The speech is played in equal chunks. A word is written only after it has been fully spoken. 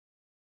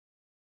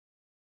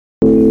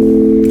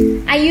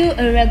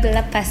you a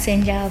regular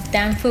passenger of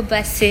Danfo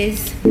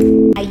buses?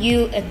 Are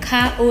you a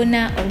car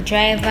owner or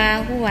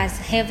driver who has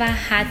ever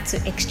had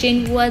to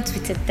exchange words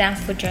with a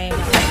Danfo driver?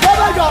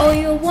 Or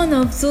you're one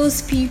of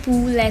those people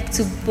who like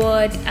to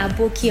board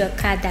Aboki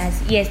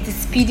Okadas? Yes, the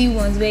speedy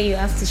ones where you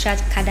have to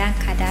shout kada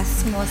kada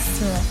small.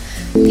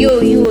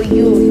 You're in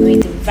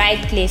the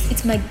right place.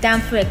 It's my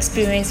Danfo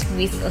experience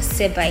with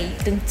Osebai.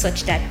 Don't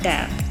touch that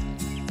dial.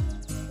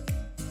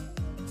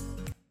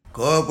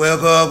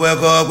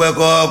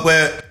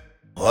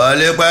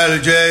 Wọlé pẹ̀lú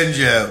change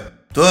ẹ̀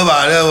tó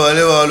bá lé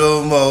wọlé wọ́n ló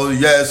mọ̀ ó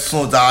yẹ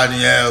sùn ta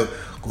nìyẹn o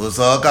kò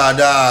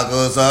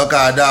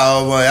sọ́kadà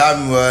ọmọ ìyá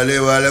mi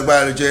wọlé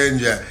pẹ̀lú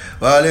change ẹ̀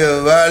wọlé o.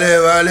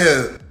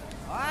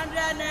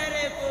 100 naira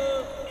epo.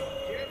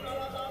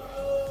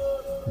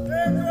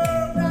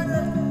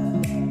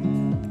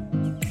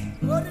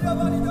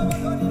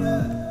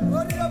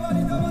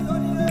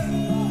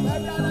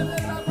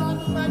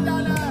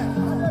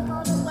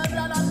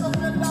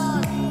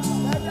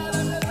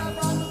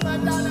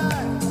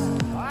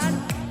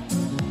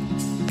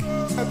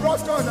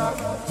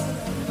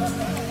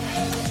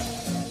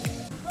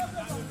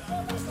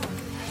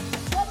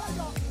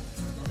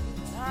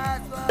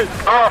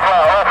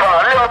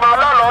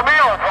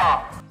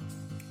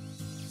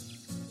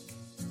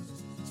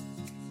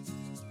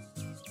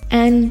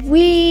 And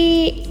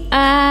we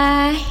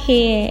are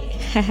here.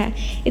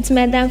 It's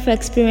my Danfo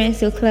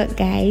Experience o'clock,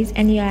 guys,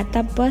 and you're at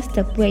that bus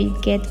stop where you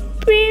get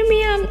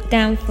premium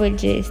Danfo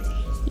gist.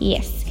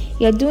 Yes,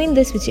 you're doing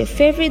this with your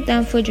favorite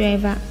Danfo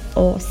driver,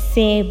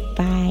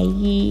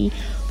 Osebai.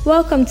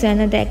 Welcome to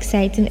another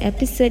exciting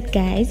episode,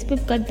 guys.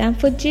 We've got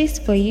Danfo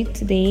gist for you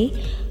today.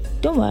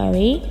 Don't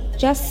worry,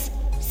 just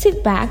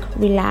sit back,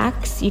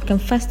 relax. You can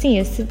fasten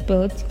your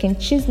seatbelt. You can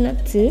choose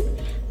not to,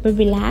 but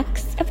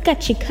relax. I've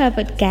got you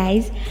covered,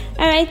 guys.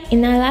 Alright,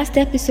 in our last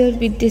episode,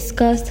 we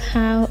discussed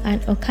how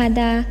an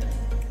Okada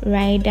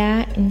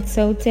rider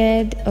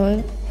insulted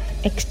or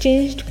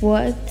exchanged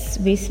words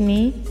with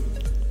me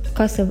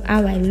because of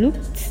how I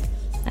looked.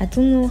 I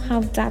don't know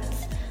how that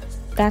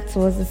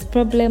was his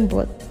problem,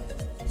 but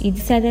he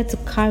decided to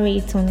carry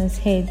it on his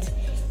head.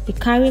 He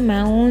carried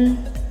my own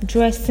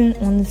dressing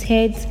on his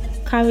head,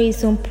 carry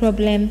his own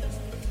problem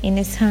in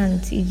his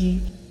hand.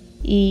 He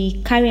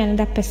carry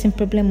another person's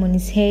problem on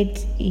his head.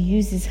 He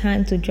used his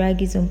hand to drag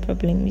his own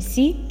problem. You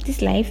see,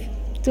 this life,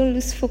 don't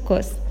lose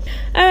focus.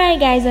 Alright,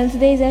 guys, on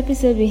today's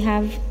episode we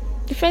have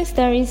different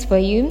stories for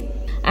you.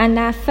 And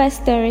our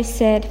first story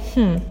says,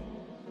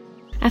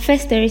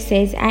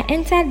 I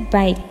entered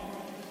bike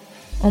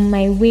on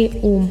my way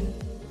home.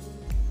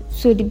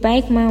 So the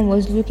bike man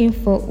was looking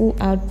for who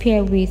I'd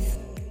pair with.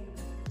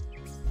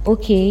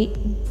 Okay,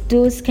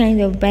 those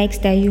kind of bikes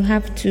that you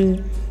have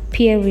to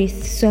pair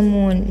with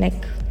someone,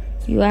 like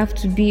you have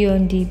to be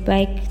on the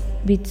bike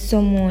with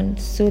someone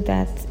so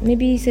that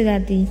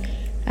the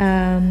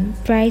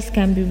price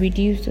can be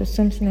reduced or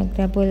something like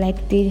that. But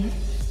like they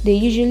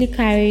usually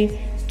carry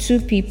two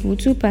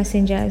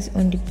passengers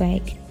on the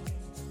bike.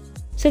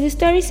 So the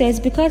story says,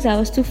 because I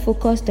was too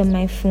focused on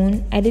my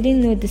phone, I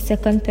didn't know the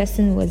second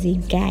person was a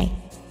guy.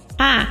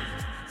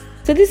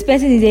 So this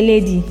person is a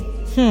lady.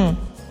 And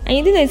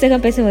you didn't know the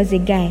second person was a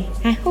guy.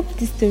 I hope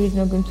this story is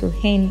not going to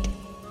end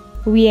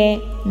where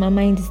my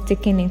mind is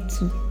taking it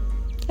to.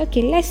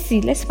 Okay,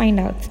 let's find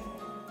out.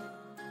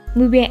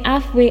 We were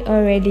halfway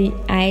already.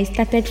 I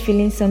started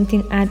feeling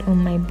something hard on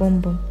my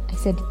bum. I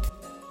said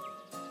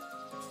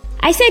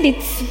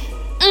it.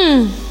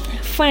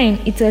 Fine,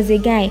 it was a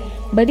guy.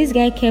 But this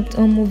guy kept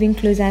on moving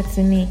closer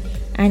to me.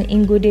 And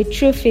Ingo, they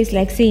throw face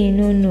like saying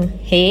no.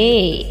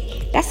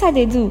 Hey, that's how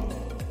they do.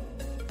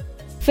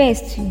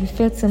 First, you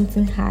felt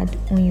something hard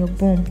on your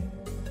bum.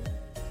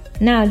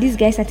 Now, this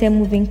guy started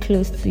moving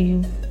close to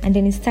you. And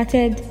then he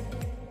started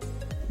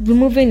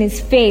removing his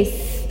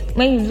face.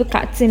 When you look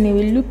at him, he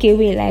will look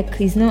away like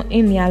he's not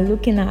him you are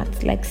looking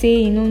at. Like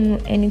say you don't know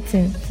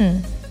anything.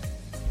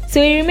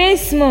 So he remained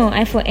small.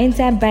 I for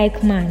enter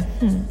bike man.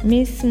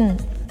 Remain small.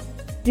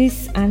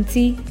 This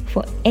auntie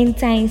for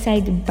enter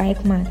inside the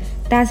bike man.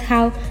 That's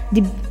how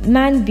the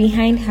man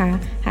behind her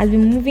has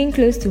been moving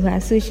close to her.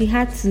 So she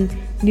had to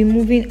be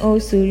moving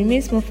also. Remain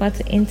small for her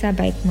to enter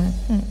bike man.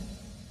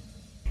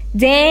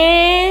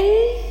 Then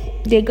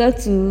they got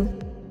to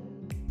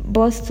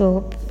bus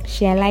stop.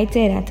 She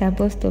alighted at her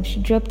bus stop. She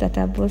dropped at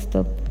her bus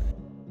stop.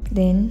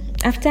 Then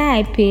after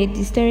I paid,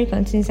 the story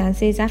continues and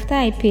says, after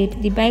I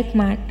paid the bike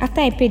man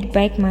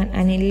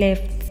and he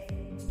left.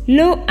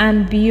 Lo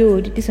and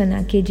behold, this one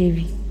is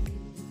KJV,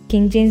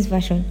 King James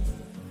Version.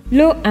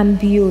 Lo and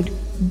behold,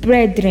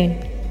 brethren,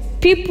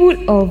 people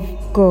of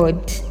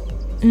God.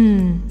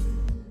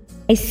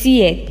 I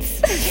see it.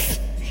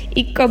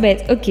 It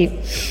covered. Okay.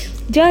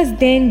 Just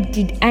then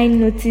did I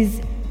notice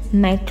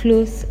my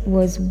clothes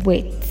was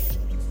wet.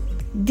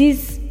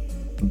 This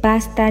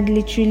bastard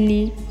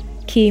literally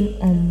came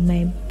on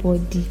my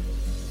body.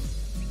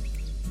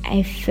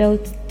 I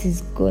felt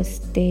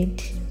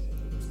disgusted.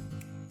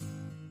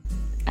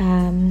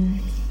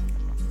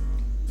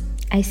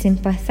 I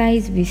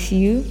sympathize with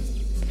you,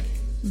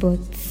 but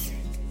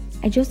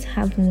I just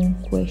have one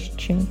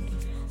question.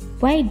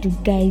 why do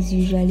guys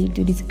usually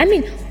do this? I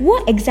mean,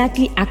 what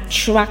exactly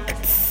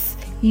attracts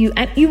you?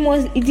 And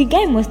the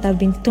guy must have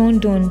been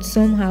turned on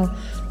somehow.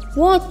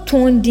 What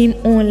turned him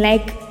on?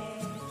 Like,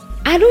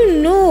 I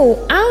don't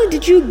know. How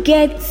did you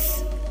get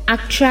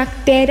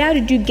attracted? How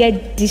did you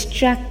get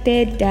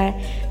distracted that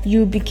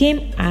you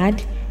became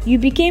hard? You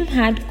became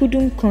hard,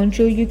 couldn't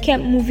control. You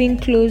kept moving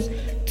close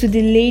to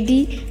the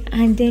lady,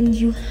 and then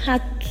you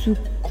had to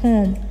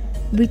come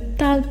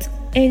without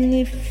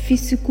any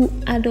physical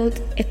adult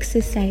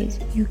exercise.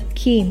 You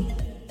came.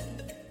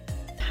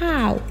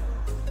 How?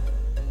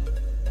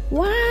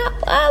 Wow.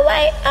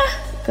 Why?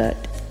 God.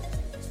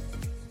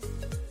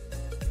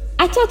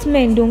 I thought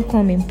men don't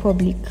come in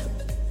public,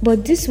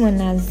 but this one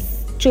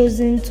has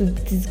chosen to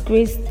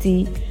disgrace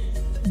the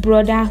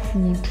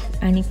brotherhood,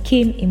 and he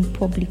came in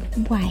public.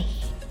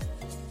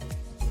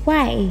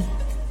 Why?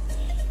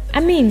 I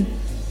mean,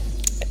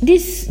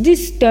 this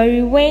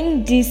story,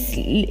 when this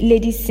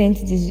lady sent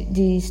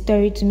the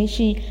story to me,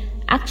 she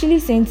actually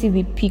sent it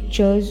with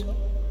pictures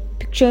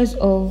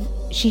of,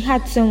 she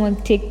had someone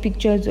take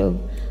pictures of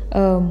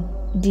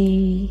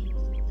the,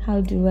 how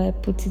do I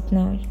put it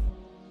now,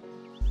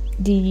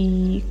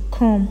 the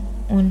cum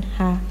on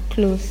her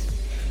clothes.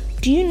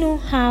 Do you know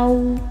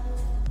how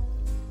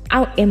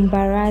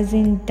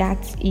embarrassing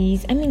that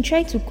is? I mean,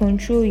 try to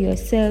control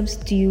yourselves,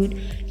 dude.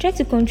 Try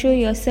to control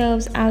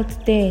yourselves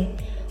out there.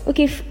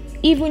 Okay,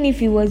 even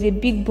if it was a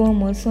big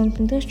bomb or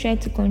something, just try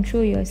to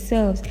control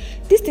yourselves.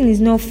 This thing is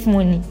not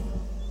funny.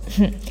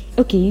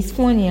 Okay, it's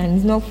funny and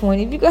it's not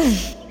funny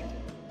because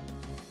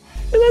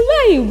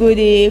why you go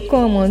dey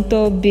come on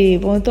top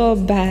babe, on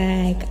top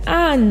bike?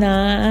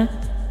 Nah.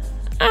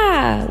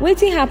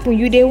 Wetin happen?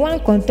 You dey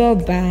wan on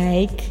top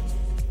bike?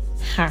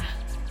 Ha.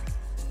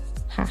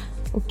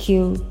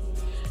 Okay.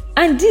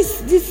 And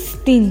this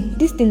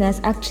thing has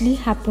actually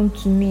happened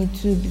to me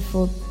too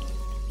before.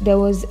 There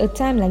was a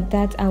time like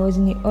that. I was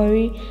in a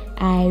hurry.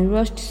 I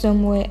rushed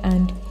somewhere,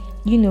 and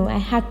I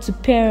had to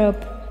pair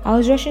up. I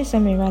was rushing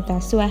somewhere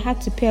rather, so I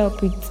had to pair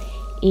up with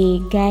a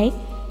guy.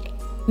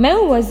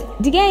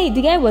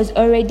 The guy was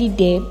already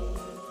there.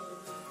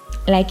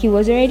 Like, he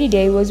was already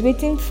there. He was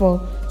waiting for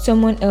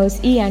someone else.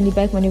 He and the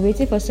bike man were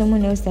waiting for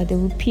someone else that they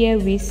would pair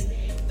with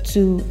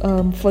to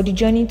for the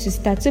journey to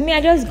start. So me,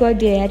 I just got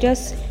there. I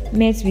just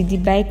met with the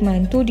bike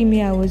man, told him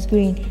where I was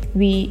going.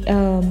 We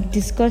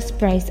discussed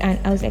price, and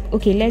I was like,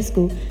 okay, let's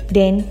go.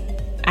 Then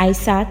I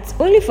sat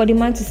only for the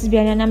man to sit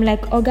behind, and I'm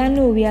like, Oga,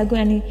 no, we are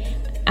going.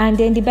 And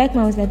then the bike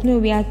man was like, no,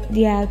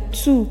 there are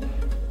two.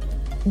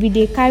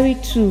 They carry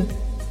two.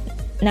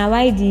 Now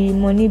why the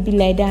money be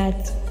like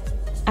that?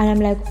 And I'm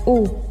like,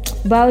 oh,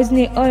 but I was in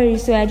a hurry,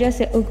 so I just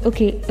said,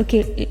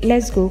 okay,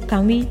 let's go.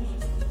 Can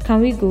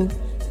we go?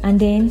 And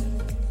then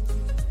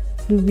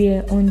we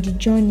were on the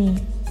journey,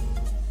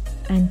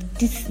 and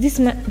this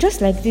man,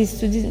 just like this,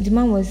 so the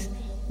man was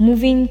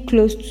moving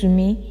close to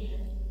me.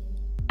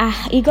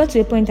 He got to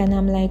a point, and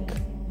I'm like,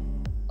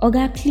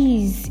 Oga,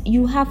 please,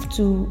 you have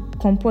to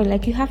comport,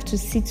 like, you have to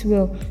sit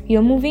well.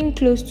 You're moving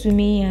close to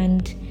me,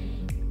 and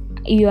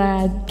you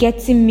are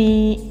getting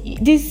me,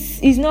 this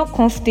is not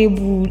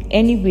comfortable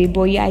anyway,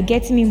 but you are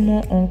getting me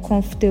more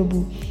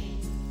uncomfortable.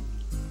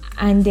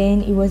 And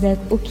then he was like,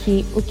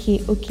 okay.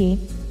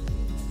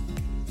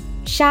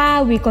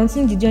 We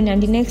continued the journey,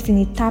 and the next thing,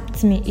 he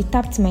tapped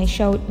my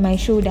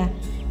shoulder.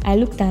 I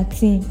looked at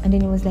him, and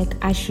then he was like,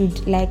 I should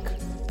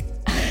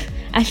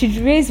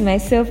raise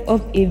myself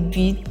up a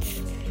bit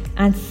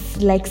and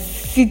like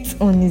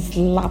sit on his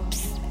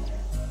laps.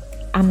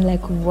 I'm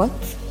like, what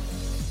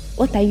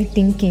are you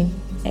thinking?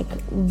 Like,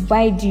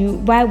 why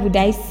would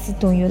I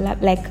sit on your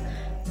lap? Like,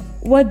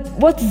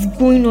 what is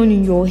going on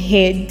in your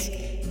head?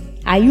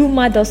 Are you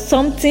mad or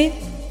something?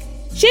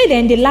 Shey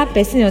then the lap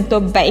person on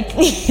top bike.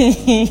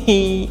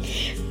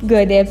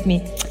 God help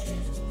me.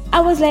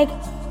 I was like,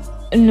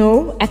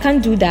 no, I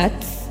can't do that.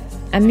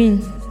 I mean,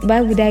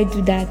 why would I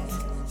do that?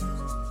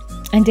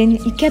 And then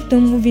he kept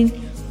on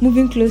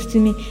moving close to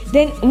me.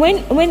 Then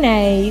when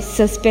I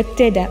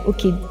suspected that,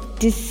 okay,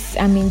 this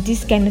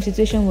kind of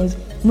situation was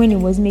when it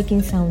was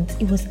making sounds.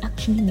 It was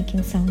actually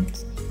making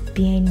sounds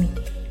behind me.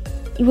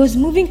 It was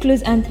moving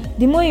close, and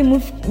the more he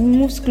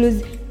moves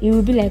close, it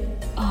will be like,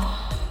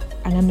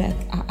 and I'm like,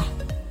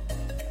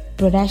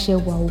 brother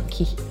Shewa,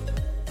 okay.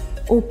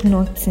 Hope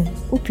nothing.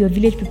 Hope your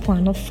village people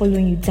are not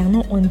following you. They are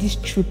not on this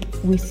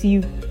trip with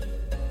you.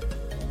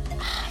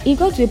 It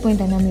got to a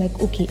point, and I'm like,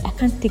 okay, I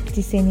can't take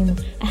this anymore.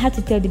 I had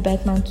to tell the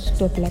bike man to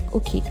stop. Like,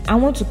 okay, I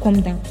want to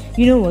calm down.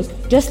 You know what?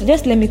 Just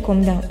let me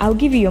calm down. I'll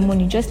give you your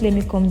money. Just let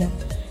me calm down.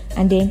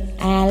 And then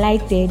I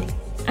alighted,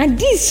 and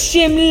this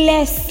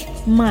shameless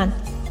man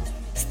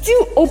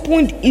still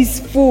opened his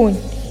phone,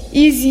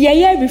 his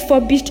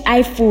refurbished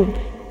iPhone,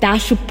 that I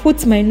should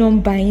put my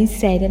number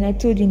inside. And I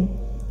told him,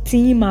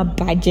 Tima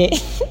Baje.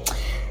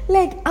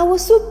 Like, I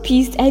was so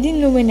pissed. I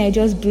didn't know when I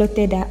just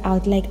blotted that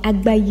out. Like,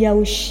 Agba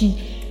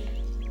Yaoshi.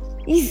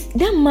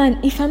 That man,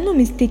 if I'm not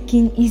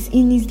mistaken, is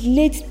in his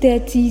late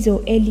 30s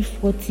or early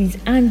 40s.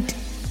 And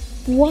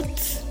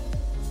what?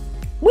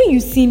 When you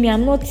see me,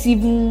 I'm not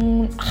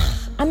even...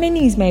 How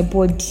many is my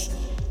body?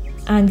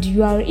 and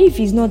if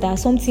it's not that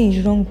something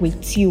is wrong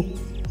with you,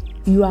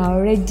 you are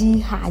already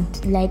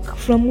hard. Like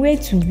from where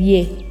to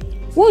where?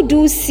 What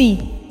do you see?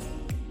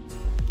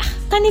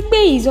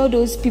 Kanipe is all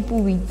those people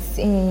with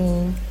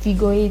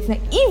figure 8.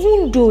 Like,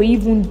 even though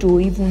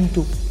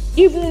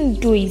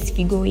it's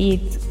figure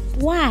 8,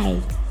 why?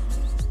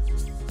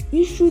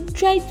 You should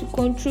try to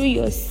control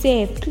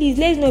yourself. Please,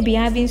 let's not be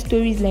having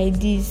stories like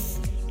this.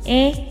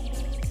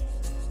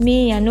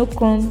 Me, I no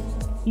come.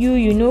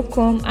 You no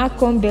come. I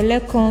come, Belle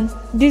come.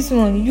 This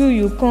one,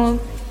 you come.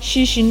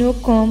 She no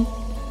come.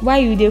 Why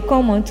you dey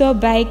come on top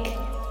bike?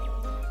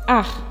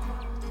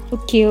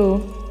 Okay.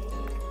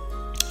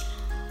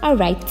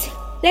 Alright,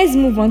 let's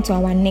move on to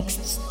our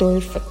next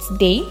story for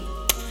today.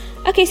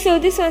 Okay, so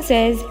this one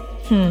says,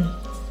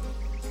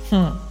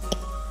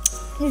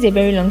 This is a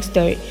very long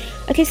story.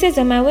 Okay, says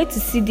on my way to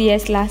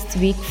CDS last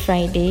week,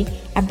 Friday,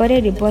 I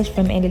boarded a bus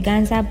from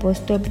Eleganza bus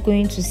stop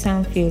going to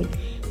Sanfield.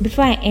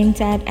 Before I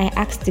entered, I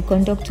asked the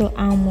conductor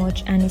how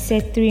much and he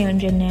said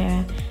 300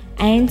 naira.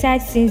 I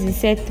entered since he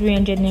said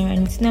 300 naira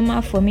and it's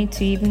normal for me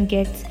to even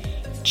get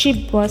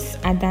cheap bus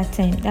at that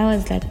time. That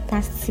was like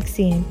past 6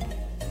 a.m.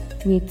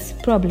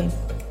 with problem.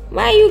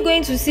 Why are you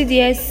going to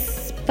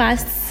CDS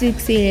past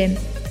 6 a.m.?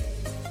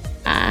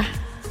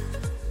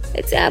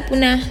 Let's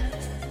happen now.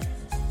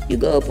 You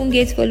go open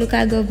gates for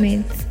local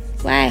government.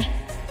 Why?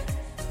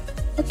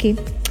 Okay.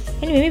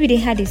 Anyway, maybe they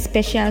had a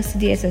special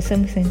CDS or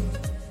something.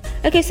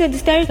 Okay, so the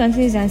story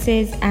continues and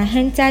says, I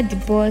entered the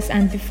bus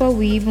and before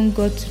we even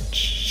got to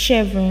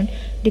Chevron,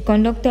 the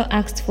conductor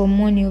asked for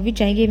money, of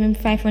which I gave him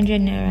 500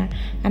 naira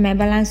and my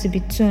balance would be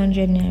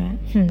 200 naira.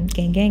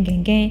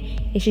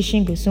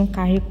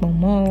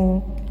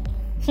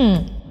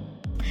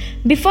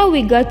 Before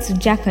we got to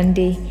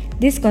Jakande,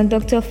 this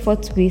conductor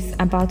fought with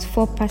about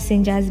 4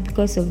 passengers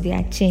because of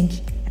their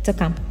change.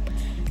 Atokam.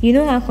 You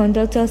know how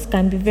conductors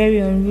can be very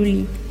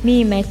unruly.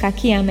 Me in my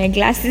khaki and my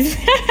glasses.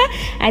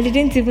 I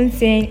didn't even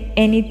say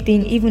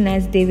anything even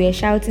as they were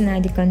shouting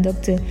at the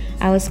conductor.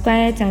 I was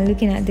quiet and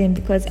looking at them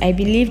because I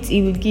believed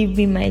he would give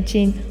me my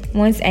change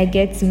once I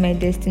get to my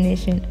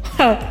destination.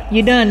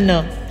 You don't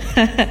know.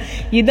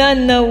 You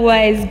don't know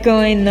what is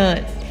going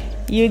on.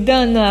 You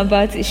don't know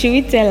about it. Should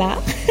we tell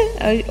her?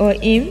 or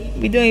him?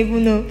 We don't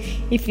even know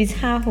if it's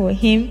her or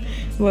him.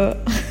 Well,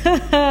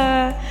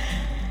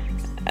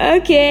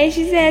 okay,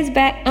 she says,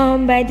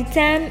 by the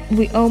time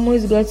we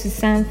almost got to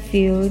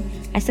Sanfield,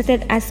 I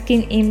started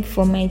asking him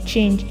for my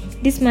change.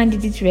 This man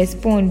didn't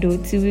respond though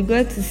till we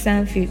got to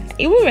Sanfield.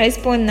 He will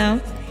respond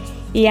now.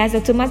 He has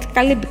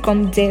automatically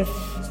become deaf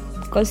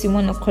because you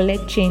want to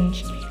collect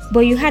change.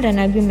 But you had an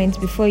agreement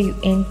before you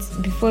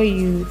entered the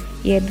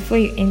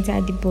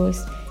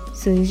bus.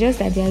 So it's just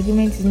that the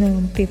agreement is not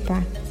on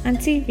paper.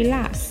 Auntie,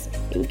 relax.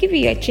 He will give you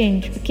your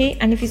change, okay?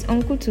 And if it's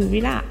uncle too,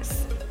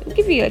 relax. He will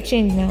give you your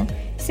change now.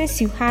 Since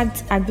you had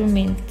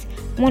agreement,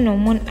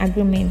 one-on-one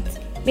agreement,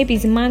 maybe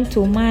it's man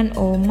to man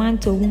or man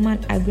to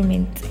woman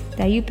agreement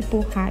that you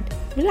people had,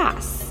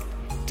 relax.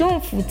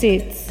 Don't foot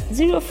it.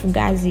 Zero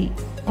fugazi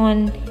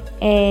on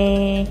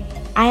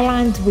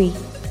Island Way,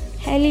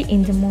 early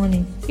in the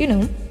morning,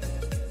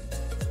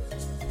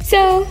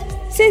 So,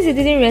 since he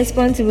didn't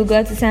respond till we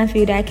got to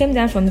Sanfield, I came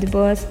down from the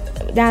bus.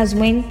 That was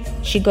when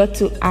she got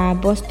to our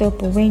bus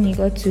stop, or when he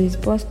got to his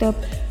bus stop.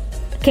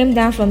 Came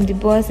down from the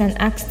bus and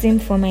asked him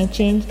for my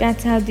change.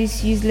 That's how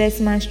this useless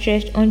man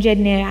stretched 100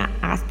 naira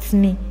at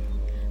me.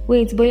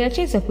 Wait, but your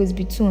change is supposed to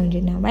be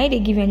 200 now. Why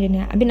did they give you 100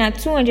 naira? I've been at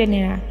 200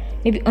 naira,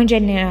 maybe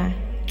 100 naira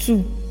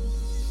 2.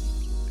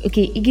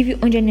 Okay, he give you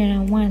 100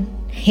 naira 1.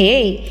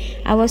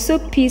 Hey, I was so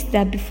pissed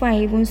that before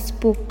I even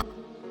spoke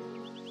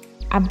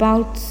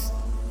out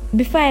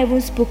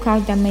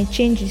that my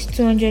change is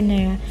 200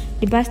 naira,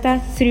 the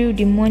bastard threw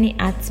the money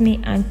at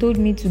me and told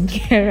me to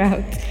get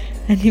out.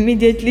 And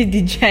immediately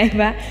the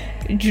driver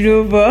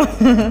drove off.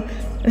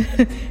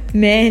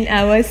 Man,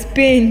 I was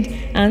pained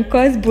and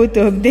cursed both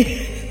of them.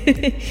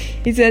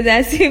 It was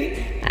as if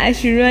I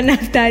should run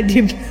after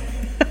the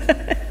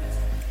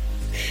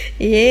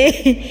yeah.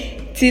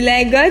 Till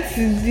I got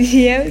to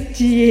the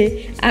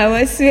LGA, I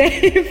was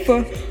swearing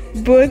for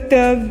both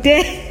of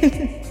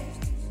them.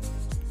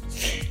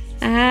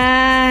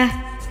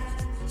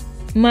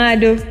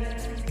 Mado.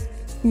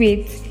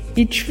 Wait,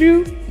 he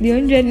threw the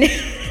 100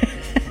 naira.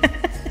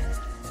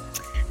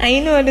 And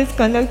you know all those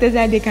conductors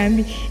that they can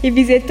be. If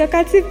he's a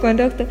talkative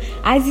conductor,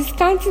 as he's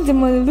counting the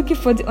money, looking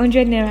for the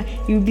 100 naira,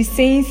 you'll be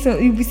saying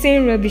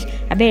rubbish.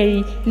 I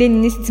bet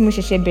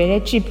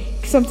cheap,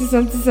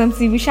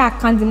 something. We shall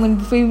count the money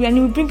before you, and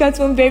he will bring out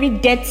one very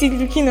dirty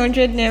looking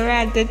 100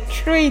 naira and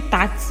throw it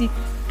at you.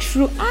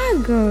 True.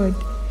 God,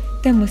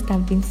 that must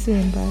have been so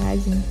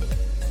embarrassing.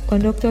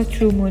 Conductor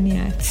threw money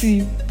at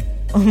you.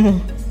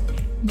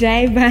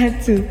 Driver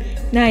too.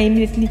 Now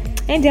immediately,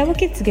 and they're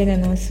working together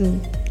now, so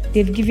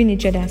they've given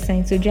each other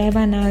signs. So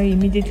driver now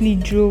immediately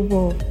drove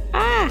off.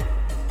 I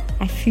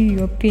feel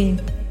your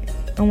pain.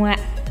 And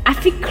I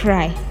feel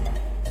cry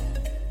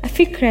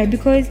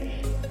because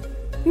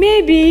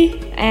maybe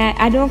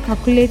I don't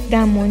calculate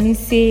that money.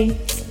 Say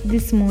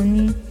this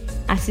money,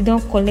 as you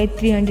don't collect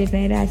 300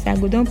 naira, so I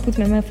go don't put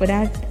my mind for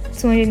that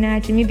 200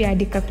 naira. Maybe I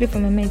calculate for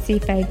my mind, say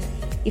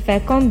if I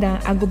come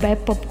down, I go buy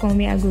popcorn,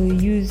 I go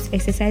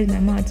exercise my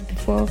mouth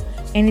before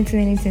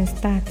anything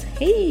start.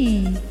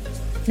 Hey,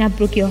 now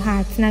broke your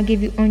heart, now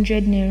give you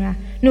 100 naira.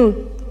 No,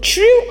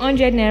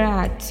 300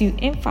 naira at you.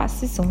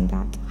 Emphasis on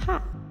that.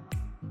 Ha.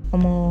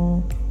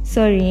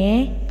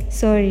 Sorry.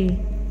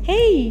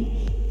 Hey,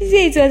 you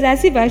say it was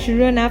as if I should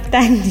run after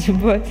the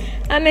bus.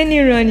 How many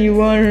run you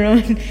want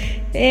run?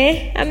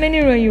 How many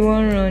run you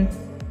want run?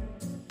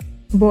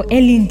 But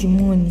early in the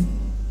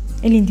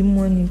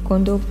morning,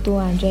 conductor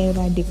and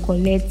driver, they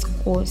collect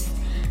cost.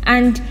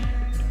 And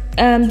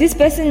this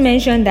person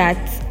mentioned that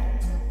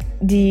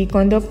the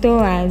conductor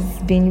has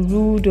been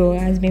rude or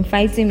has been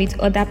fighting with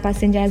other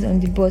passengers on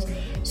the bus.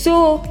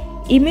 So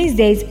it means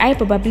there is high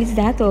probability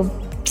that out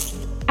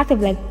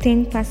of like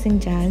 10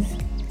 passengers,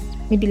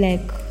 maybe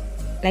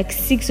like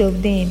 6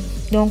 of them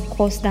don't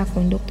cost that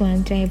conductor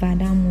and driver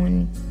that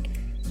morning.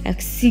 Like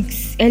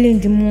 6 early in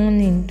the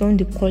morning, don't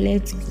they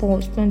collect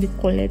cost?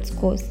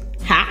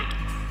 Ha!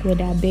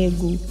 God I beg.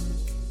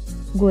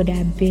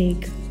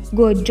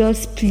 God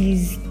just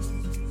please.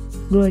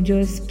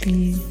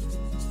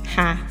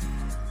 Ha!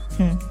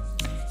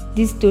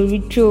 This story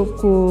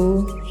choke.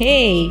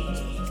 Hey,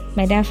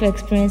 Madam for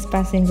experienced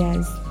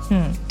passengers.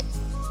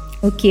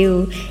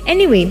 Okay.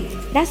 Anyway,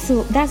 that's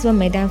what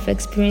Madam for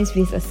experience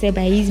with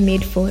Osebai is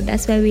made for.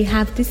 That's why we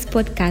have this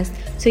podcast.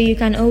 So you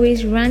can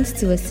always rant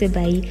to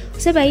Osebai.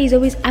 Osebai is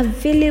always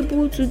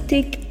available to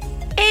take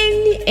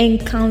any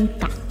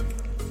encounter,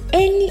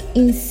 any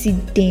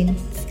incident,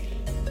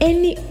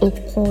 any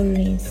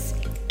occurrence,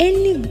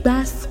 any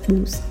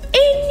gospels,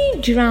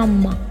 any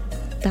drama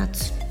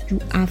that you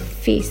have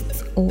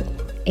faced or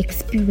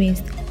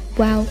experienced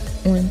while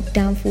on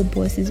downfall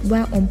buses,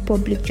 while on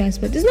public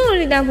transport. It's not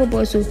only downfall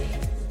bus, so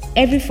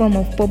every form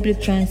of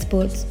public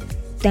transport,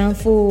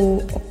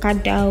 downfall,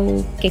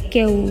 Okada,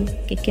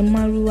 Keke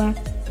Marua,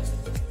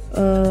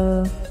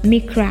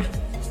 Mikra.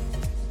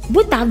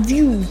 Both of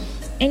you,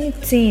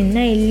 anything,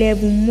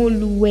 911,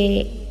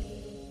 Moluwe,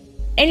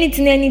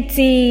 anything,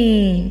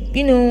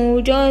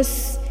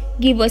 just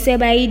give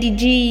Osebai the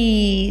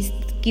gist.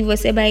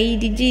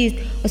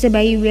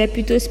 Osebai will help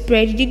you to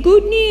spread the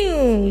good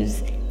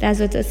news. That's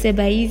what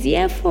Osebai is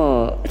here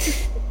for.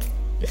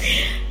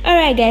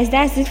 Alright guys,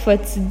 that's it for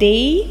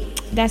today.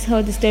 That's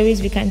all the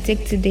stories we can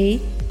take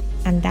today.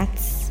 And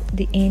that's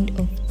the end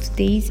of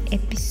today's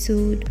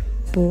episode.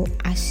 But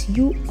as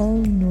you all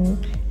know,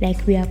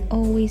 like we have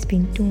always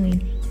been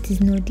doing, it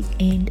is not the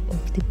end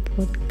of the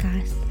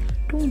podcast.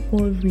 Don't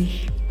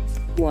worry.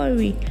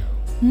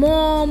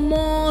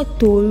 More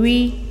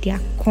Tori, they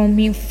are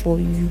coming for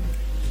you.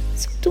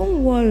 So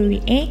don't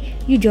worry,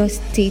 you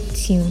just stay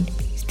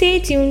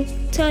tuned,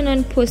 turn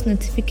on post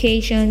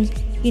notifications,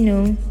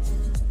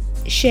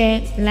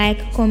 share,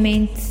 like,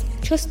 comment,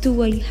 just do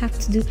what you have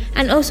to do.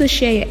 And also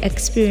share your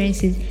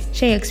experiences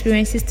to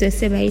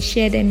Osebai,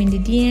 share them in the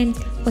DM,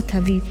 what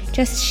have you,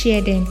 just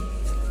share them.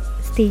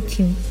 Stay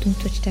tuned, don't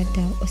touch that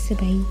dial.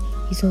 Osebai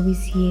is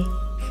always here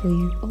for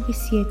you,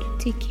 always here to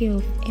take care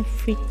of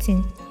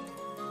everything.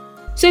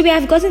 So we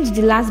have gotten to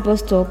the last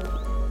bus stop.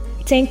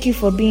 Thank you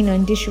for being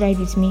on this ride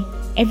with me.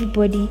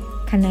 Everybody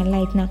can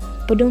alight now.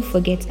 But don't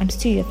forget, I'm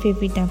still your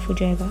favorite downfall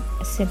driver,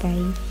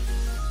 Osebai.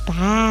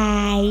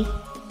 Bye.